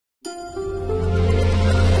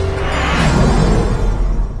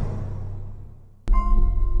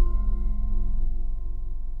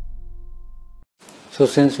So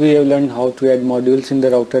since we have learned how to add modules in the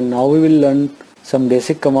router, now we will learn some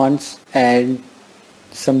basic commands and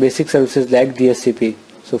some basic services like DHCP.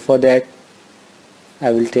 So for that I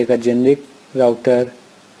will take a generic router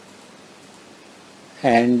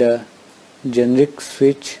and a generic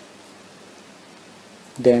switch,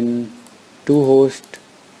 then two hosts,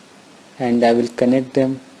 and I will connect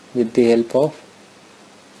them with the help of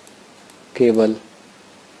cable.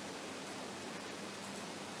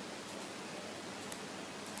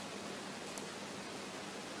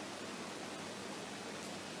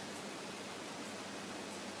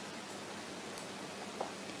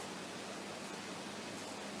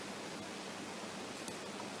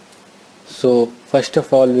 So first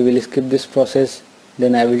of all we will skip this process,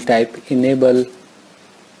 then I will type enable,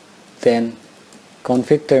 then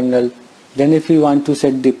config terminal, then if you want to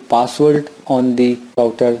set the password on the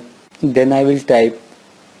router, then I will type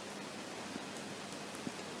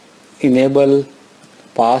enable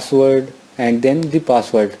password and then the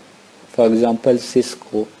password, for example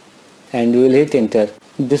Cisco, and we will hit enter.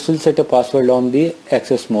 This will set a password on the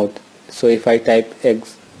access mode. So if I type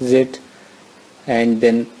exit and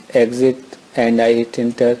then exit and I hit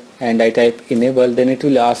enter and I type enable, then it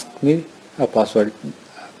will ask me a password.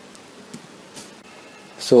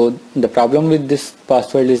 So the problem with this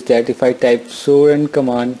password is that if I type show run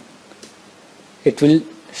command, it will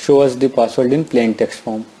show us the password in plain text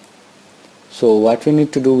form. So what we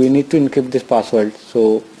need to do, we need to encrypt this password.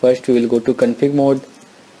 So first we will go to config mode,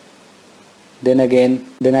 then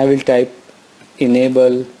I will type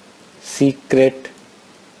enable secret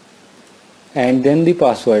and then the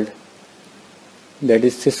password, that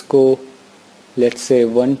is Cisco, let's say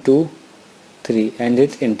 123, and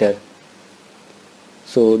hit enter.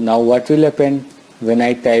 So now what will happen, when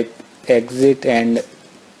I type exit and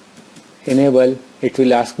enable, it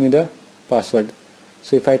will ask me the password.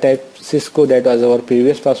 So if I type Cisco, that was our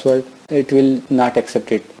previous password, it will not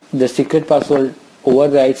accept it. The secret password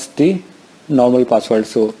overrides the normal password.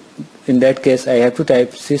 So in that case I have to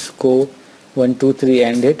type Cisco 123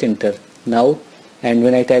 and hit enter. Now, and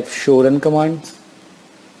when I type show run command,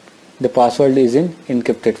 the password is in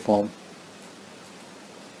encrypted form.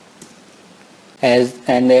 As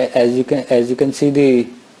you can see, the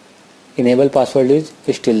enable password is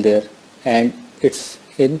still there and it's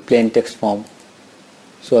in plain text form.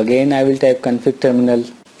 So again I will type config terminal.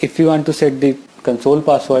 If you want to set the console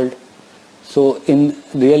password, so in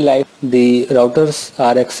real life the routers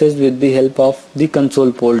are accessed with the help of the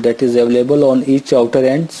console port that is available on each router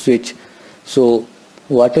and switch. So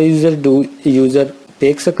what a user do, user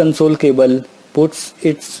takes a console cable, puts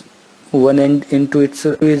its one end into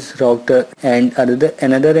his router and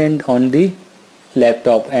another end on the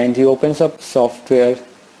laptop, and he opens up software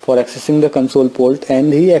for accessing the console port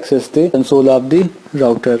and he accesses the console of the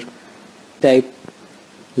router. Type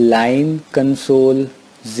line console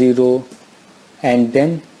 0 and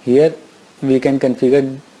then here we can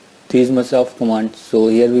configure these much of commands. So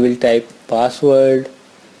here we will type password,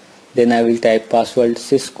 then I will type password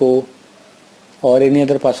Cisco or any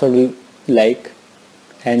other password we like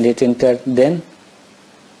and hit enter, then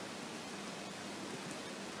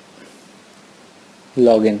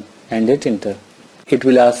login and hit enter. It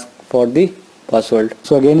will ask for the password.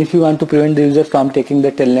 So again, if you want to prevent the user from taking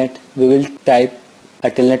the telnet, we will type a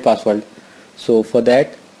telnet password. So for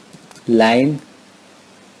that, line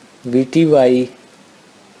VTY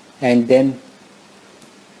and then,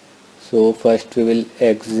 so first we will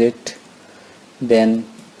exit, then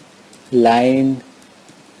line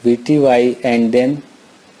VTY and then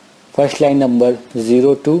first line number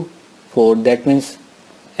 0 to 4. That means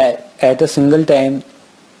at a single time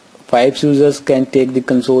 5 users can take the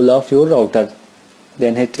console of your router.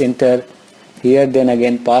 Then hit enter. Here then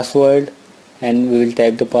again password and we will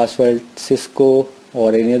type the password Cisco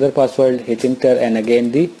or any other password, hit enter and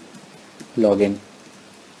again the login.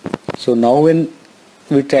 So now when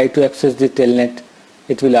we try to access the telnet,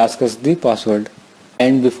 it will ask us the password.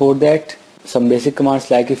 And before that, some basic commands,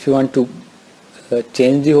 like if you want to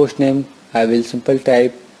change the host name, I will simply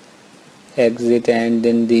type exit and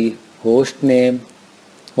then the host name,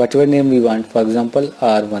 whatever name we want, for example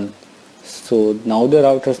R1. So now the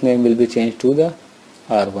router's name will be changed to the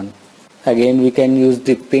R1. Again we can use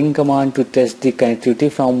the ping command to test the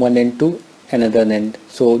connectivity from one end to another end.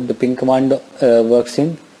 So the ping command works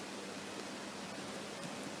in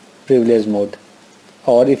privilege mode,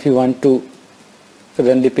 or if you want to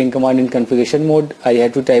run the ping command in configuration mode, I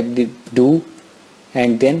have to type the do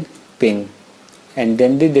and then ping and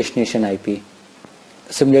then the destination IP.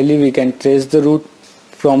 Similarly, we can trace the route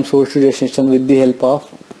from source to destination with the help of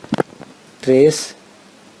trace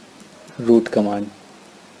route command.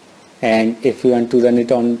 And if you want to run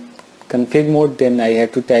it on config mode, then I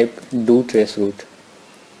have to type do trace route.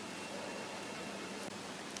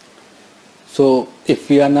 So if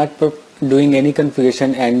we are not doing any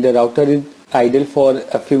configuration and the router is idle for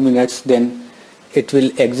a few minutes, then it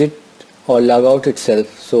will exit or log out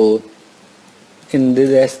itself. So in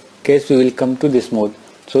this case we will come to this mode.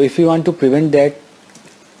 So if you want to prevent that,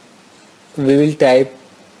 we will type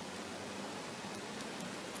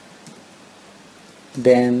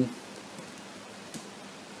then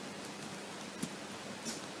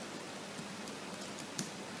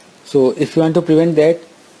so if you want to prevent that,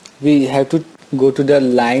 we have to go to the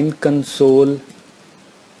line console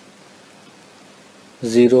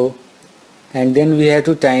 0 and then we have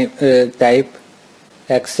to type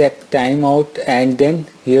exec timeout and then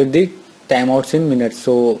here the timeouts in minutes.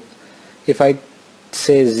 So if I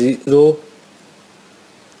say 0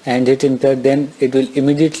 and hit enter, then it will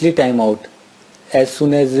immediately time out as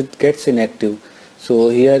soon as it gets inactive. So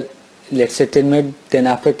here let's say 10 minutes, then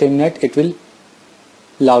after 10 minutes it will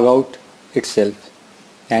log out itself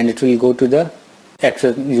and it will go to the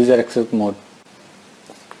user access mode.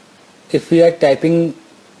 If we are typing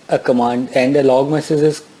a command and a log message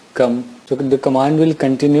has come, so the command will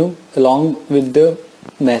continue along with the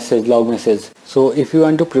log message. So if you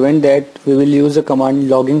want to prevent that, we will use the command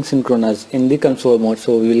logging synchronous in the console mode.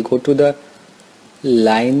 So we will go to the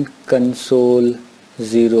line console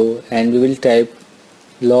 0 and we will type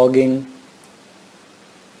logging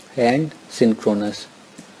and synchronous.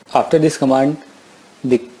 After this command,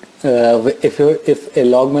 if a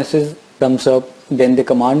log message comes up, then the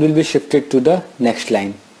command will be shifted to the next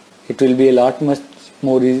line. It will be a lot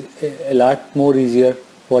more easier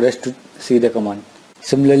for us to see the command.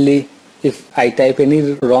 Similarly, if I type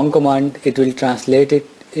any wrong command, it will translate it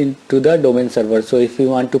into the domain server. So if you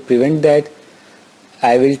want to prevent that,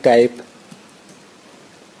 I will type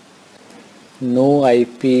no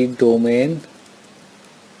IP domain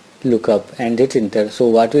lookup and hit enter. So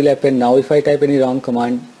what will happen now? If I type any wrong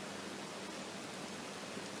command,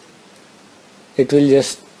 it will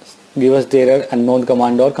just give us the error unknown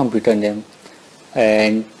command or computer name.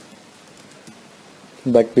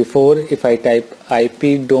 But before, if I type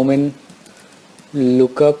IP domain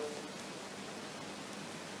lookup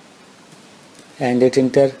and hit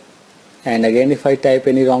enter, and again if I type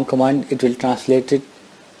any wrong command, it will translate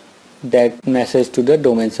that message to the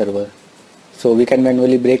domain server. So we can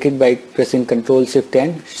manually break it by pressing Ctrl Shift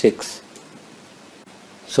and 6.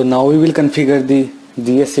 So now we will configure the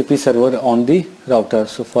DHCP server on the router.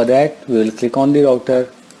 So for that, we will click on the router.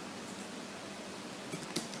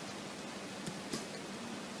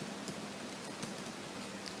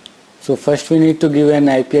 So first we need to give an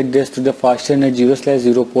IP address to the fastnet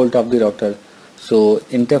 0/0 port of the router. So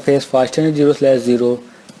interface fastnet 0/0,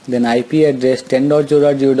 then IP address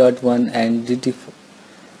 10.0.0.1 and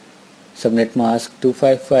subnet mask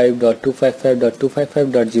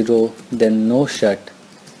 255.255.255.0, then no shut.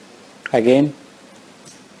 Again,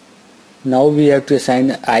 now we have to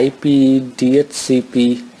assign IP,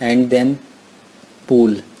 DHCP and then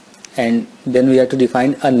pool, and then we have to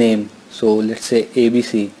define a name. So let's say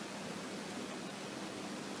ABC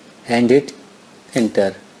and hit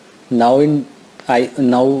enter. Now we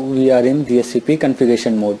are in DHCP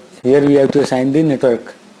configuration mode. Here we have to assign the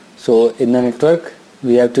network. So in the network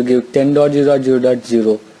we have to give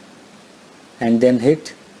 10.0.0.0 and then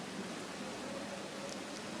hit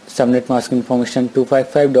subnet mask information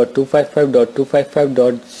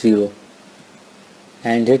 255.255.255.0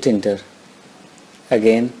 and hit enter.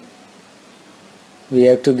 Again we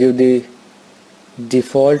have to give the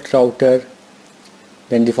default router,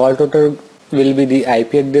 then default router will be the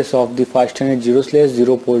IP address of the fastnet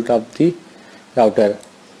 0/0 port of the router.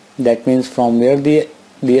 That means from where the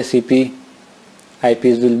DHCP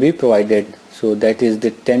IPs will be provided. So that is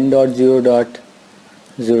the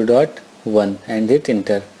 10.0.0.1 and hit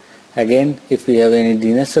enter. Again, if we have any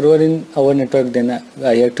DNS server in our network, then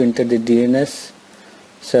I have to enter the DNS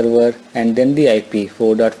server and then the IP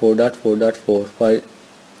 4.4.4.4. For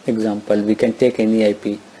example, we can take any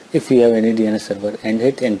IP if we have any DNS server and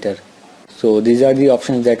hit enter. So these are the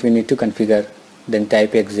options that we need to configure, then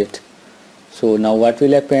type exit. So now what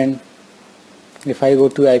will happen? If I go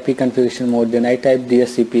to IP configuration mode, then I type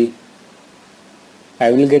DHCP,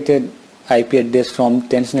 I will get an IP address from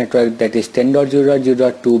TENS network, that is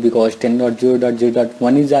 10.0.0.2, because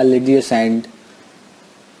 10.0.0.1 is already assigned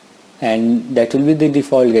and that will be the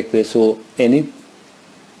default gateway. So any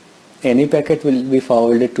packet will be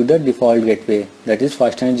forwarded to the default gateway, that is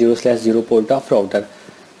fastnet 0/0 port of router.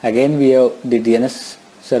 Again we have the DNS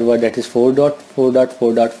server, that is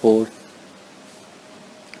 4.4.4.4,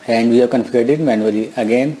 and we have configured it manually.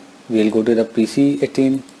 Again we will go to the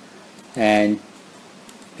PC18 and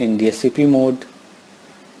in DHCP mode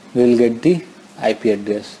we will get the IP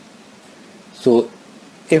address. So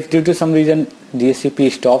if due to some reason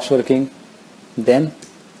DHCP stops working, then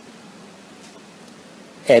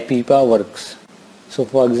IPAM works. So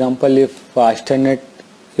for example,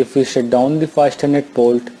 if we shut down the fasternet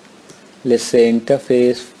port, let's say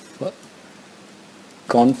interface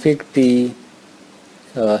config T,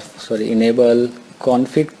 enable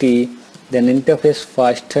config T, then interface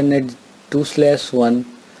fasternet 2/1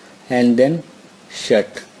 and then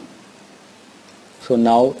shut. So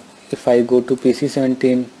now if I go to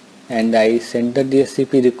PC17 and I send the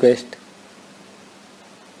DHCP request,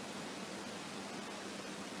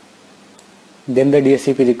 then the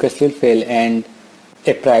DHCP request will fail and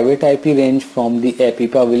a private IP range from the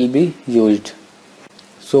IPAM will be used.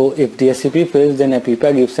 So if DHCP fails, then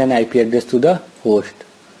IPAM gives an IP address to the host.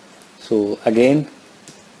 So again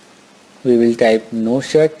we will type no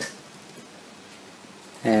shut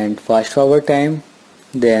and fast forward time,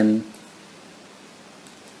 then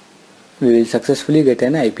we will successfully get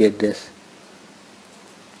an IP address.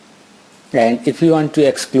 And if you want to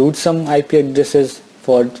exclude some IP addresses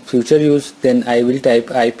for future use, then I will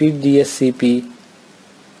type IP-DHCP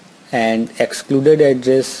and excluded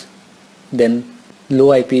address, then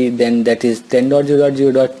low IP, then that is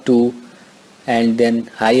 10.0.0.2, and then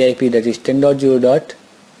high IP, that is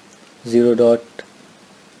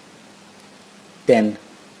 10.0.0.10.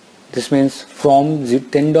 This means from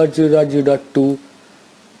 10.0.0.2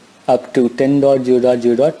 up to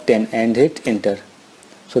 10.0.0.10 and hit enter.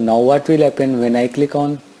 So now what will happen when I click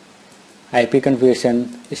on IP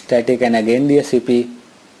configuration, static, and again DHCP,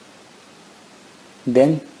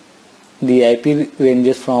 then the IP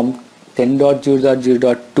ranges from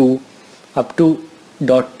 10.0.0.2 up to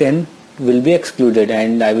 .10 will be excluded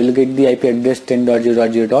and I will get the IP address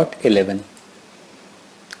 10.0.0.11.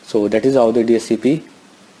 So that is how the DHCP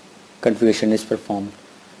configuration is performed.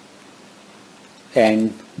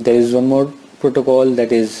 And there is one more protocol,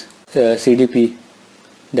 that is CDP,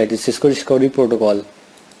 that is Cisco Discovery Protocol.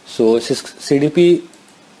 So CDP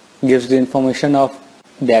gives the information of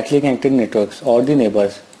directly connected networks or the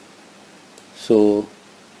neighbors. So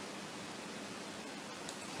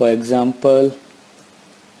for example,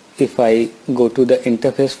 if I go to the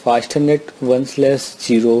interface fasternet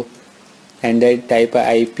 1/0 and I type a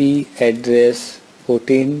IP address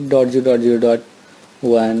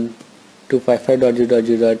 14.0.0.1 to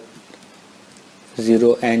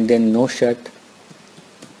 55.0.0.0 and then no shut,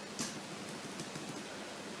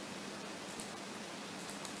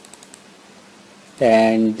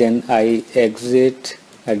 and then I exit,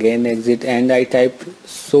 again exit, and I type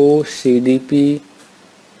so CDP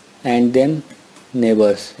and then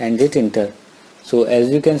neighbors and hit enter. So as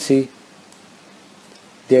you can see,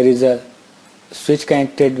 there is a switch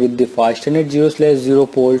connected with the fasternet 0/0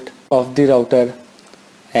 port of the router,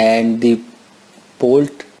 and the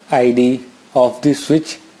port ID of the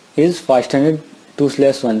switch is fasternet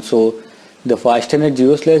 2/1. So the fasternet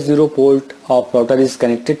 0/0 port of router is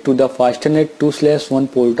connected to the fasternet 2/1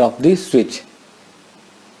 port of the switch,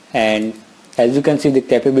 and as you can see the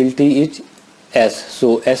capability is S.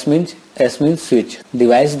 So S means switch.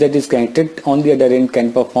 Device that is connected on the other end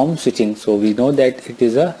can perform switching, so we know that it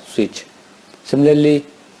is a switch. Similarly,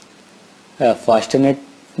 fasternet,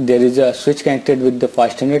 there is a switch connected with the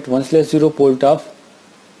fasternet 1/0 port of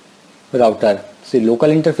router. So local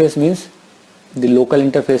interface means the local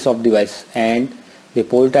interface of device, and the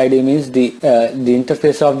port ID means the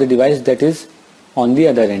interface of the device that is on the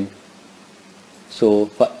other end. So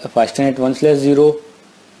fasternet 1/0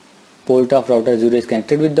 port of router 0 is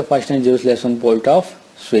connected with the fasternet 0/1 port of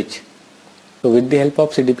switch. So with the help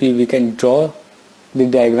of CDP we can draw the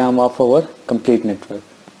diagram of our complete network.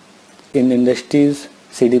 In industries,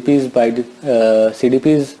 CDP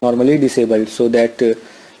is normally disabled so that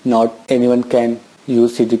not anyone can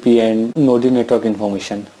use CDP and know the network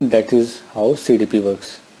information. That is how CDP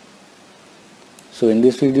works. So in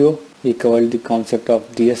this video we covered the concept of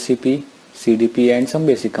DHCP, CDP and some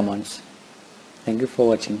basic commands. Thank you for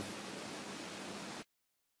watching.